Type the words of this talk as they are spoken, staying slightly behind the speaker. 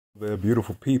They're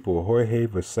beautiful people. Jorge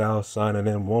Vassal signing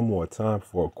in one more time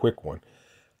for a quick one.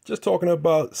 Just talking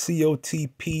about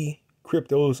COTP,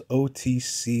 Cryptos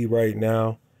OTC right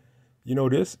now. You know,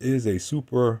 this is a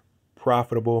super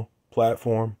profitable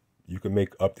platform. You can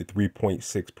make up to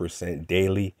 3.6%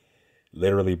 daily,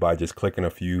 literally by just clicking a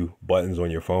few buttons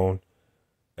on your phone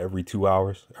every 2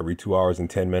 hours, every 2 hours and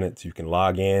 10 minutes. You can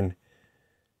log in.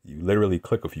 You literally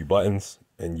click a few buttons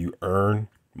and you earn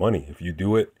money. If you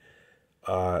do it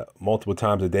multiple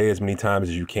times a day, as many times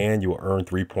as you can, you will earn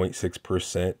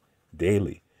 3.6%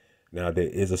 daily. Now, there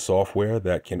is a software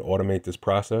that can automate this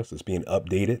process. It's being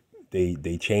updated.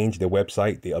 They changed their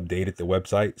website. They updated the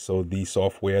website. So the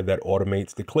software that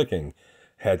automates the clicking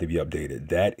had to be updated.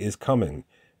 That is coming.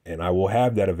 And I will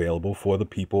have that available for the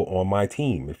people on my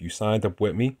team. If you signed up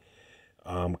with me,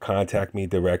 contact me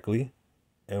directly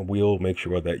and we'll make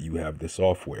sure that you have the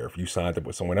software. If you signed up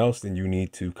with someone else, then you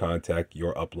need to contact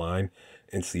your upline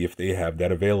and see if they have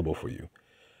that available for you.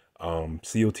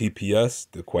 COTPS,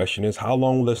 the question is, how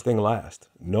long will this thing last?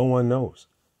 No one knows,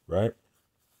 right?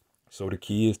 So the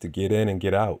key is to get in and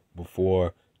get out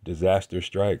before disaster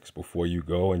strikes, before you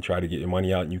go and try to get your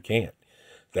money out and you can't.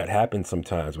 That happens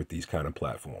sometimes with these kind of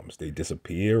platforms. They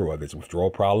disappear, or there's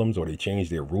withdrawal problems, or they change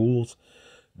their rules.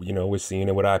 You know, we're seeing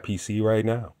it with IPC right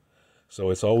now. So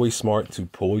it's always smart to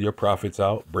pull your profits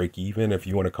out, break even. If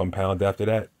you want to compound after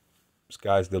that,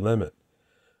 sky's the limit.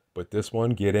 But this one,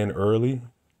 get in early.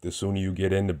 The sooner you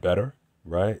get in, the better,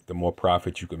 right? The more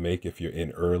profit you can make if you're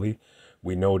in early.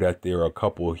 We know that there are a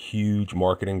couple of huge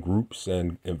marketing groups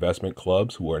and investment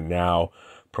clubs who are now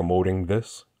promoting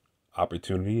this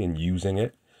opportunity and using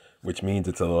it, which means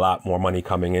it's a lot more money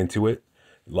coming into it.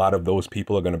 A lot of those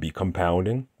people are going to be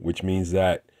compounding, which means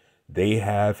that they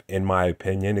have, in my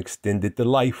opinion, extended the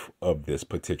life of this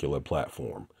particular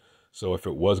platform. So if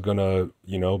it was going to,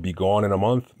 be gone in a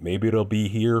month, maybe it'll be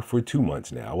here for 2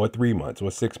 months now, or 3 months,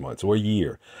 or 6 months, or a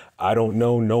year. I don't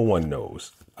know. No one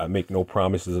knows. I make no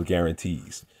promises or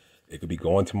guarantees. It could be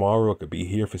gone tomorrow. It could be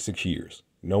here for 6 years.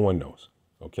 No one knows.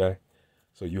 Okay.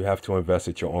 So you have to invest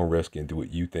at your own risk and do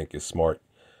what you think is smart.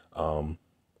 I'm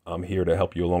here to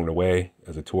help you along the way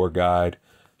as a tour guide,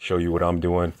 show you what I'm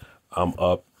doing. I'm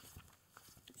up,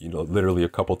 literally a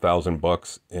couple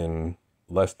 $1,000 in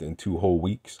less than 2 whole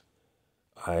weeks.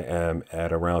 I am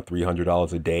at around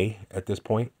 $300 a day at this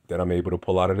point that I'm able to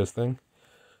pull out of this thing.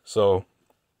 So,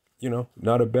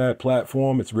 not a bad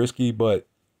platform. It's risky, but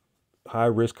high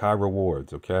risk, high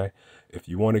rewards. Okay. If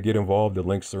you want to get involved, the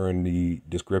links are in the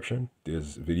description.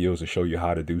 There's videos to show you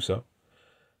how to do so.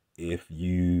 If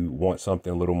you want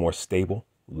something a little more stable,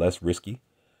 less risky,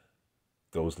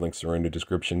 those links are in the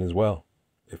description as well.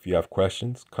 If you have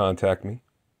questions, contact me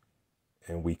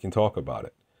and we can talk about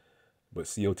it. But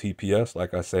COTPS,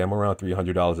 like I say, I'm around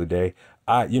 $300 a day.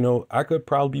 I could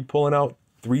probably be pulling out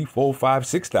 $3,000, $4,000,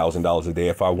 $5,000, $6,000 a day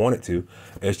if I wanted to.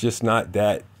 It's just not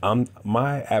that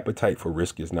my appetite for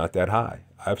risk is not that high.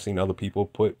 I've seen other people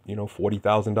put,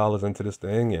 $40,000 into this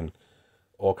thing and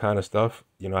all kind of stuff.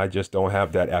 I just don't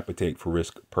have that appetite for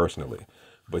risk personally,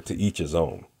 but to each his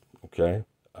own. Okay.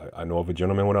 I know of a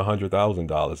gentleman with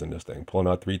 $100,000 in this thing, pulling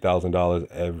out $3,000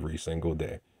 every single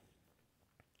day.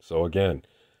 So again,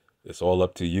 it's all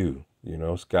up to you.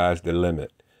 Sky's the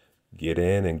limit. Get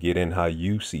in and get in how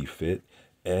you see fit,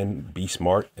 and be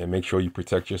smart and make sure you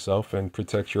protect yourself and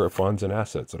protect your funds and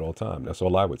assets at all times. That's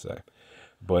all I would say.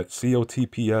 But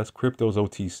COTPS, Cryptos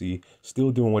OTC, still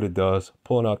doing what it does,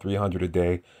 pulling out 300 a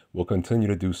day. Will continue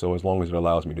to do so as long as it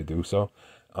allows me to do so.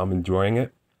 I'm enjoying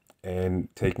it and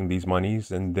taking these monies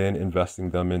and then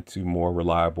investing them into more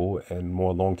reliable and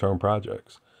more long-term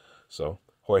projects. So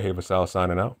Jorge Vassal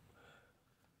signing out.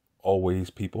 Always,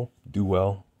 people, do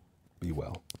well, be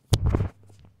well.